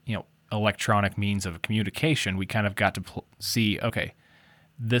 electronic means of communication, we kind of got to see, okay,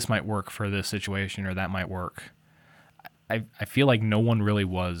 this might work for this situation or that might work. I feel like no one really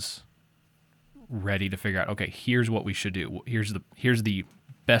was ready to figure out, okay, here's what we should do. Here's the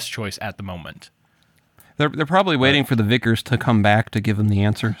best choice at the moment. They're probably waiting for the vicars to come back to give them the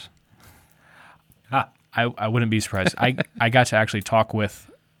answers. I wouldn't be surprised. I got to actually talk with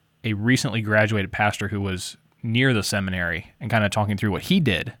a recently graduated pastor who was near the seminary and kind of talking through what he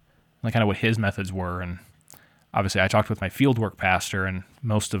did, like kind of what his methods were. And obviously I talked with my fieldwork pastor, and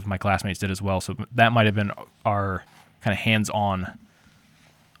most of my classmates did as well. So that might have been our kind of hands-on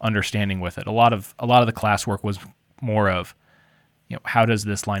understanding with it. A lot of the classwork was more of, how does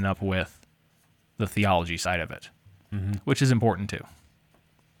this line up with the theology side of it, which is important too.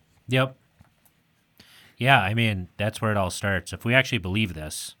 Yep. Yeah, that's where it all starts. If we actually believe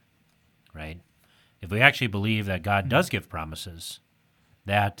this, right? If we actually believe that God does give promises,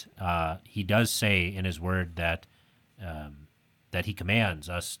 that He does say in His Word that He commands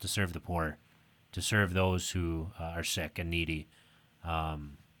us to serve the poor, to serve those who are sick and needy,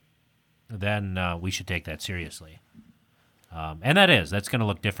 then we should take that seriously. And that's going to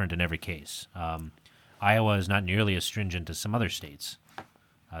look different in every case. Iowa is not nearly as stringent as some other states.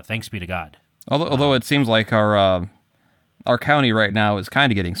 Thanks be to God. Although it seems like our county right now is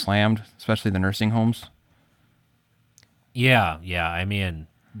kind of getting slammed, especially the nursing homes. Yeah.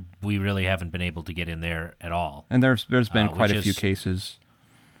 We really haven't been able to get in there at all. And there's been quite a few cases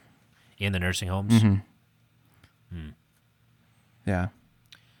in the nursing homes. Mm-hmm. Yeah.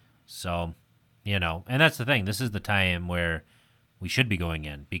 So, and that's the thing. This is the time where we should be going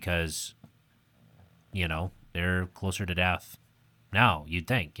in because, they're closer to death now, you'd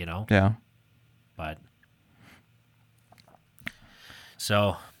think, Yeah. But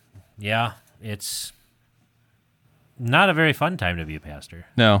so, yeah, it's not a very fun time to be a pastor.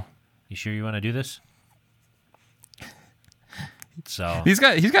 No. You sure you want to do this? So he's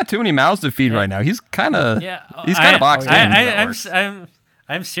got too many mouths to feed right now. He's kind of boxed in.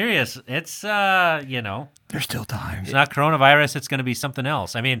 I'm serious. It's there's still time. It's not coronavirus. It's going to be something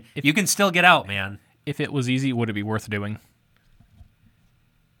else. You can still get out, man. If it was easy, would it be worth doing?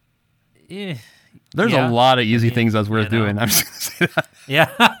 There's a lot of easy things that's worth doing. I'm just going to say that. Yeah.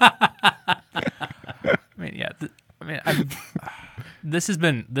 This has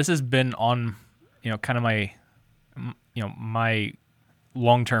been on, kind of my, my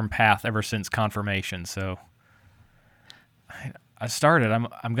long-term path ever since confirmation. So I started.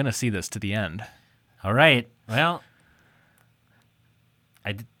 I'm going to see this to the end. All right. Well,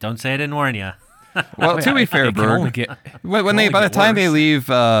 don't say I didn't warn you. Well, to be fair, Berg, by the time they leave,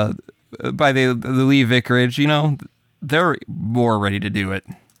 they leave vicarage, they're more ready to do it.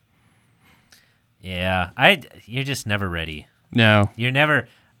 Yeah, you're just never ready. No, you're never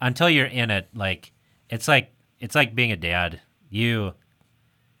until you're in it. Like it's like being a dad. You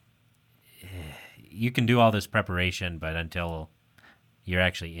can do all this preparation, but until you're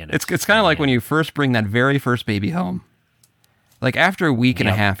actually in it, it's kind of like when you first bring that very first baby home. Like after a week and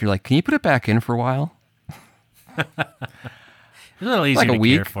a half, you're like, can you put it back in for a while? a little easier Like a to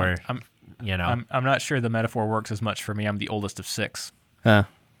week. care for. I'm not sure the metaphor works as much for me. I'm the oldest of 6. Huh.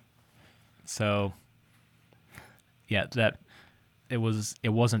 So yeah, that it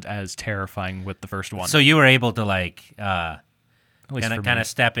wasn't as terrifying with the first one. So you were able to like At least for kind me. of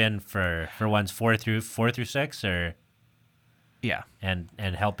step in for ones 4 through 6, or Yeah. and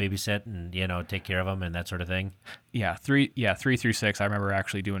help babysit and take care of them and that sort of thing. Yeah, 3 through 6 I remember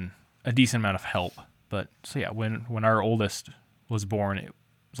actually doing a decent amount of help. But so yeah, when our oldest was born, it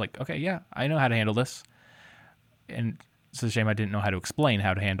was like, okay, yeah, I know how to handle this. And it's a shame I didn't know how to explain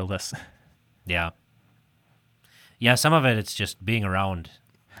how to handle this. Yeah. Yeah, some of it's just being around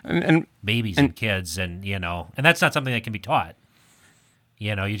And babies and kids, and and that's not something that can be taught.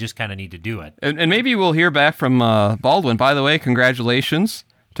 You just kind of need to do it. and maybe we'll hear back from Baldwin. By the way, congratulations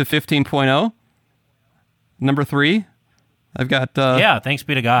to 15.0. Number 3. I've got Yeah, thanks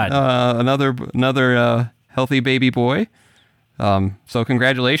be to God. another healthy baby boy. So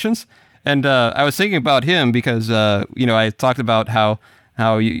congratulations. And I was thinking about him because I talked about how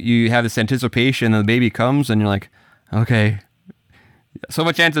you have this anticipation and the baby comes and you're like, okay, so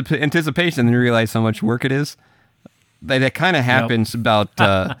much anticipation, and you realize how much work it is. That kind of happens about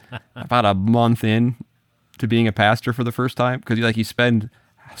a month in to being a pastor for the first time, because you spend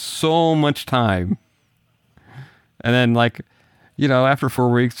so much time, and then after 4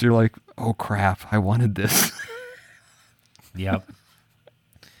 weeks you're like, oh crap, I wanted this. Yep.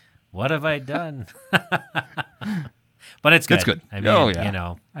 What have I done? But it's good. It's good. I mean, Oh,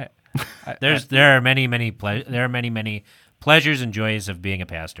 yeah. there are many pleasures and joys of being a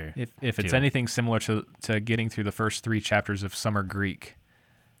pastor. If it's too. anything similar to getting through the first 3 chapters of Summer Greek,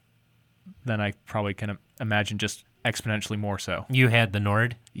 then I probably can imagine just exponentially more so. You had the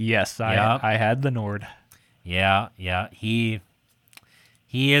Nord. Yes, Yep. I had the Nord. Yeah. He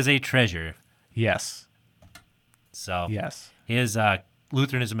is a treasure. Yes. So Yes. his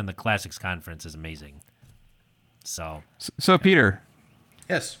Lutheranism in the Classics Conference is amazing. So So Peter,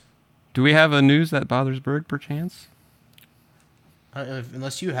 Yes. do we have a news that bothers Berg, perchance?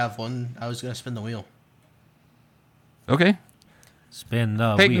 Unless you have one, I was going to spin the wheel. Okay. spin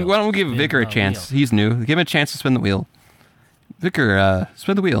the Hey, wheel. why don't we give Spin Vicar a the chance? wheel. He's new. Give him a chance to spin the wheel. Vicar,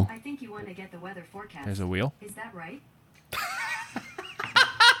 spin the wheel. I think you want to get the weather forecast. There's a wheel. Is that right?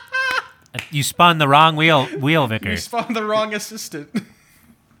 You spun the wrong wheel, Vicar. You spawned the wrong assistant.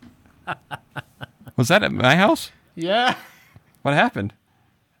 Was that at my house? Yeah. What happened?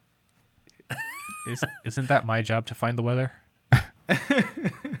 Isn't that my job to find the weather?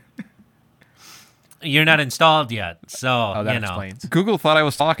 You're not installed yet, so Oh, that explains. Google thought I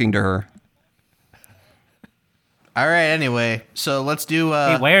was talking to her. All right. Anyway, so let's do.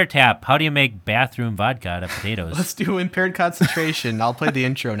 Hey, wiretap. How do you make bathroom vodka out of potatoes? Let's do impaired concentration. I'll play the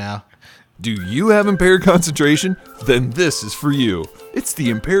intro now. Do you have impaired concentration? Then this is for you. It's the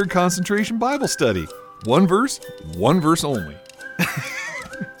Impaired Concentration Bible Study. One verse only.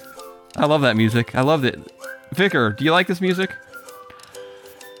 I love that music. I loved it. Vicar, do you like this music?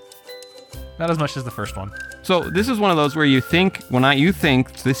 Not as much as the first one. So this is one of those where you think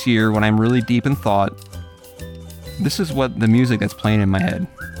this year when I'm really deep in thought, this is what the music that's playing in my head.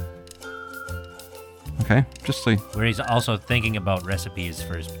 Okay, just so Where he's also thinking about recipes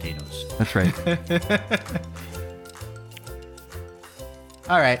for his potatoes. that's right.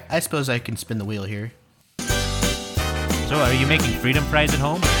 All right. I suppose I can spin the wheel here. So, are you making freedom fries at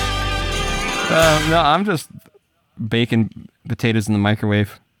home? No, I'm just baking potatoes in the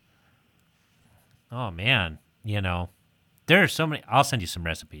microwave. Oh man, there are so many. I'll send you some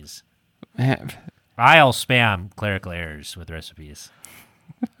recipes. Man, I'll spam clerical errors with recipes.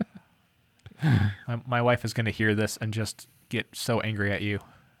 My wife is going to hear this and just get so angry at you.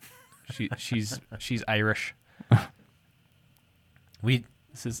 She's Irish.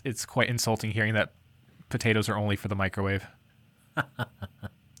 It's quite insulting hearing that potatoes are only for the microwave.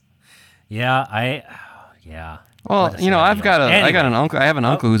 Yeah. well, What a sad I've deal. got I got Anyway. an uncle. I have an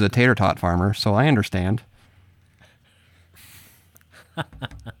uncle who's a tater tot farmer, so I understand.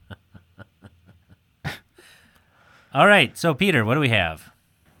 All right. So, Peter, what do we have?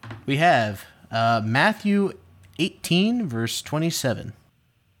 We have Matthew 18, verse 27.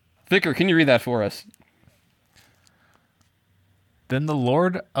 Vicar, can you read that for us? Then the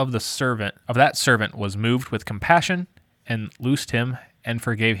Lord of that servant was moved with compassion and loosed him and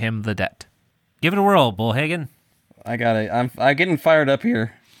forgave him the debt. Give it a whirl, Bullhagen. I got it. I'm getting fired up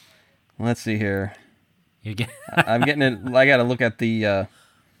here. Let's see here. You get, I'm getting it. I got to look at the.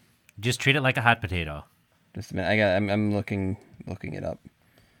 just treat it like a hot potato. Just a minute. I'm looking it up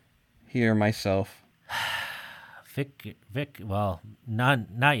here myself. Vic. Well,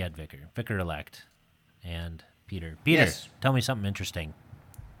 not yet, Vicar. Vicar elect, and Peter. Peter, Yes. tell me something interesting.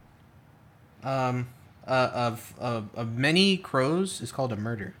 Of many crows is called a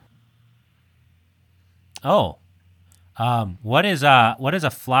murder. Oh, what is a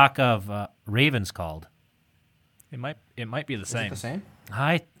flock of ravens called? It might be the Is same. it the same?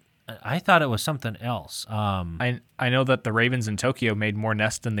 I thought it was something else. I know that the ravens in Tokyo made more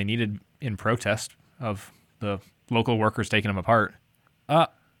nests than they needed in protest of the local workers taking them apart.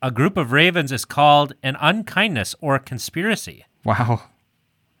 A group of ravens is called an unkindness or conspiracy. Wow.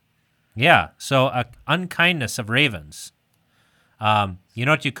 Yeah, so a unkindness of ravens. You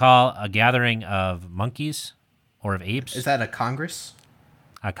know what you call a gathering of monkeys or of apes? Is that a congress?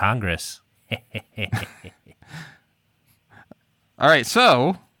 A congress. All right,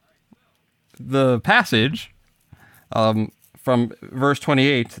 so the passage from verse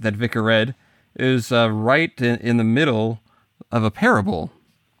 28 that Vicar read is right in the middle of a parable,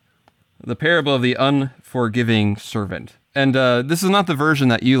 the parable of the unforgiving servant. And this is not the version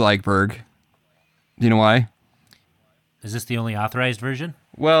that you like, Berg. Do you know why? Is this the only authorized version?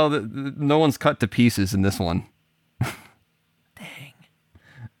 Well, no one's cut to pieces in this one.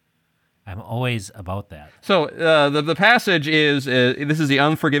 I'm always about that. So the passage is this is the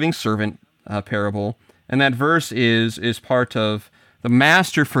unforgiving servant parable, and that verse is part of the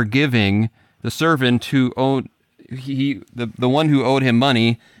master forgiving the servant who owed the one who owed him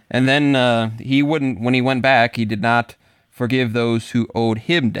money, and then he wouldn't, when he went back, he did not forgive those who owed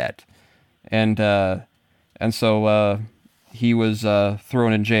him debt, and so he was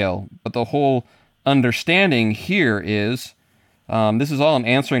thrown in jail. But the whole understanding here is. This is all in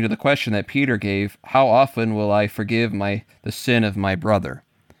answering to the question that Peter gave, how often will I forgive the sin of my brother?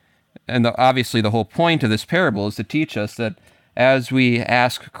 And obviously the whole point of this parable is to teach us that as we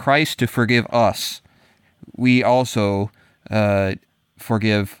ask Christ to forgive us, we also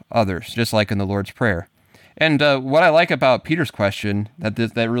forgive others, just like in the Lord's Prayer. And what I like about Peter's question,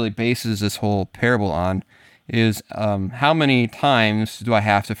 that really bases this whole parable on, is how many times do I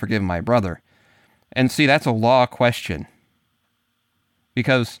have to forgive my brother? And see, that's a law question.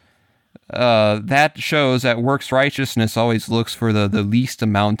 Because that shows that works righteousness always looks for the least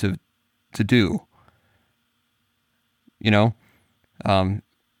amount to do. You know,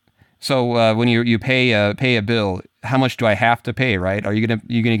 so when you pay a bill, how much do I have to pay? Right? Are you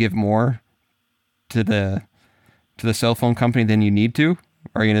gonna give more to the cell phone company than you need to?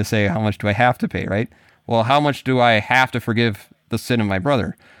 Or are you gonna say how much do I have to pay? Right? Well, how much do I have to forgive the sin of my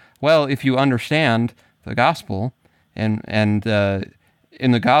brother? Well, if you understand the gospel and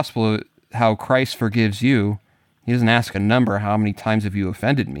in the gospel, how Christ forgives you, he doesn't ask a number, how many times have you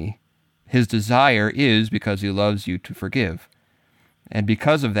offended me? His desire is, because he loves you, to forgive. And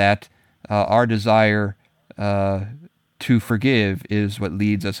because of that, our desire to forgive is what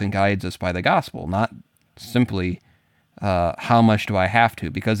leads us and guides us by the gospel, not simply how much do I have to?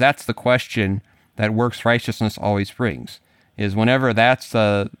 Because that's the question that works righteousness always brings, is whenever that's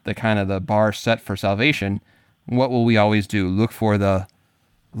the kind of the bar set for salvation, what will we always do? Look for the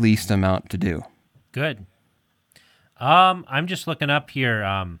least amount to do. Good. I'm just looking up here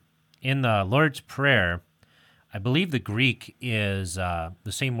in the Lord's Prayer. I believe the Greek is the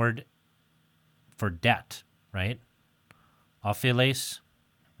same word for debt, right? Ophiles.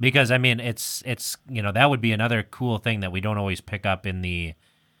 Because I mean, it's that would be another cool thing that we don't always pick up in the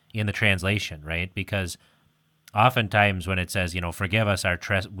translation, right? Because oftentimes when it says forgive us our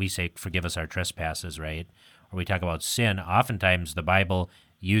we say forgive us our trespasses, right? Or we talk about sin. Oftentimes the Bible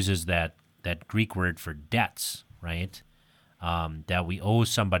uses that Greek word for debts, right? That we owe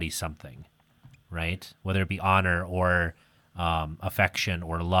somebody something, right? Whether it be honor or affection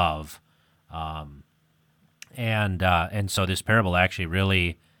or love, and so this parable actually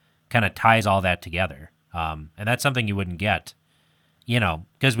really kind of ties all that together, and that's something you wouldn't get,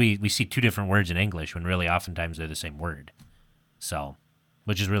 because we see two different words in English when really oftentimes they're the same word, so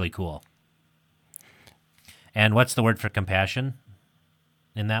which is really cool. And what's the word for compassion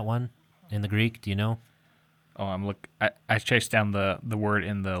in that one, in the Greek? Do you know? Oh, I chased down the word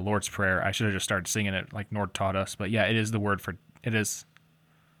in the Lord's Prayer. I should have just started singing it like Nord taught us. But yeah, it is the word for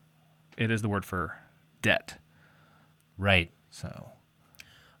debt. Right. So.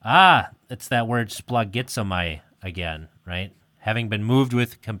 It's that word splagizomai again, right? Having been moved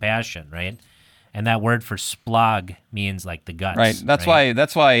with compassion, right? And that word for splag means like the guts. Right. That's why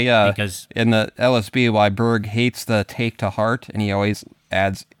because in the LSB, why Berg hates the take to heart, and he always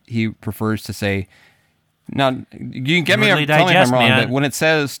adds, he prefers to say, now, you can get me, tell me if I'm wrong, but when it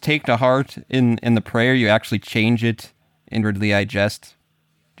says take to heart in the prayer, you actually change it inwardly digest.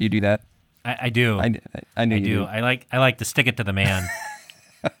 Do you do that? I do. I knew you do. I like to stick it to the man.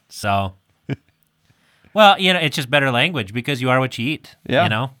 So, Well, it's just better language because you are what you eat.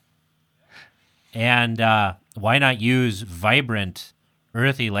 Yeah. And why not use vibrant,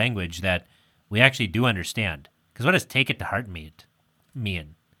 earthy language that we actually do understand? Because what does take it to heart mean?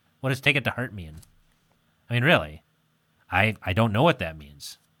 What does take it to heart mean? I mean, really, I don't know what that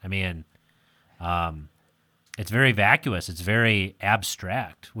means. I mean, it's very vacuous. It's very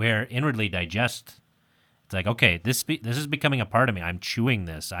abstract. Where inwardly digest, it's like, okay, this is becoming a part of me. I'm chewing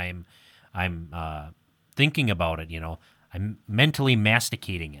this. I'm thinking about it. I'm mentally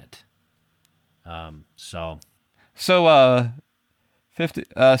masticating it. So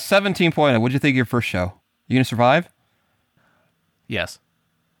 17.0. What'd you think of your first show? You gonna survive? Yes.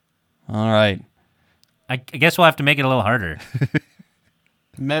 All right. I guess we'll have to make it a little harder.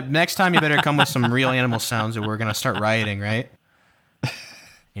 Next time, you better come with some real animal sounds, or we're gonna start rioting, right?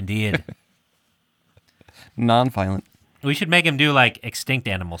 Indeed. Non-violent. We should make him do like extinct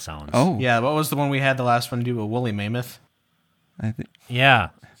animal sounds. Oh. Yeah. What was the one we had the last one do? A woolly mammoth. I think. Yeah.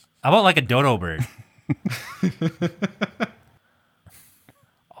 How about like a dodo bird?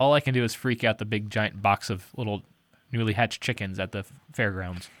 All I can do is freak out the big giant box of little newly hatched chickens at the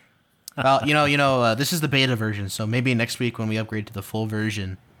fairgrounds. Well, this is the beta version, so maybe next week when we upgrade to the full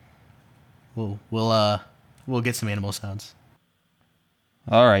version, we'll get some animal sounds.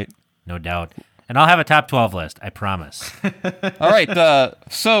 All right. No doubt. And I'll have a top 12 list. I promise. All right.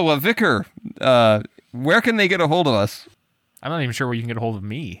 So, Vicar, where can they get a hold of us? I'm not even sure where you can get a hold of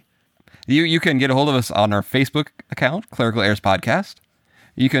me. You can get a hold of us on our Facebook account, Clerical Errors Podcast.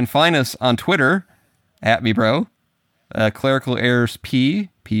 You can find us on Twitter, @MeBro, Clerical Errors P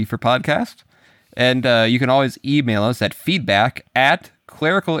for podcast. And you can always email us at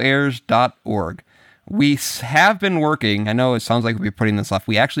feedback@clericalerrors.org. We have been working, I know it sounds like we're putting this off,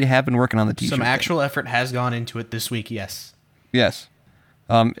 we actually have been working on the t-shirt. Some actual effort has gone into it this week, yes. Yes.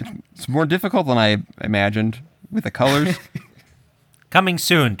 It's more difficult than I imagined with the colors. Coming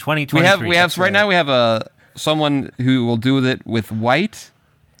soon, 2023. We have right now we have someone who will do it with white,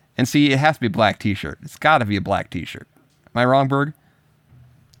 and see, it has to be a black t-shirt. It's got to be a black t-shirt. Am I wrong, Berg?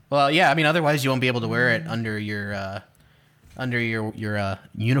 Well, yeah. I mean, otherwise you won't be able to wear it under your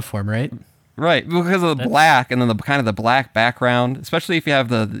uniform, right? Right, because of the black, and then the kind of the black background, especially if you have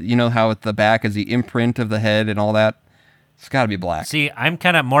how at the back is the imprint of the head and all that. It's got to be black. See, I'm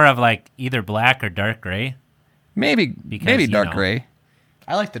kind of more of like either black or dark gray. Maybe dark gray.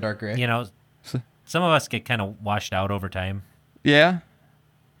 I like the dark gray. Some of us get kind of washed out over time. Yeah.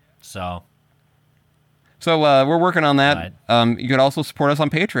 So we're working on that. You could also support us on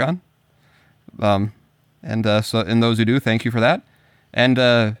Patreon. And those who do, thank you for that.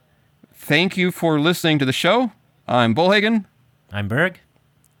 And thank you for listening to the show. I'm Bullhagen. I'm Berg.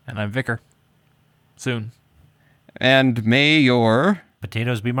 And I'm Vicar. Soon. And may your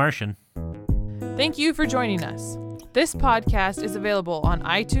potatoes be Martian. Thank you for joining us. This podcast is available on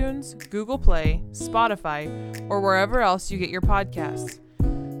iTunes, Google Play, Spotify, or wherever else you get your podcasts.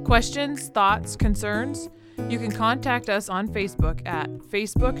 Questions, thoughts, concerns? You can contact us on Facebook at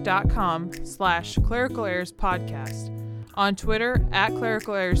facebook.com/clericalerrorspodcast, on Twitter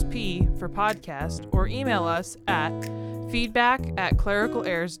 @clericalerrorsp for podcast, or email us at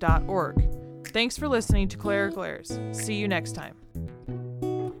feedback@clericalerrors.org. Thanks for listening to Clerical Errors. See you next time.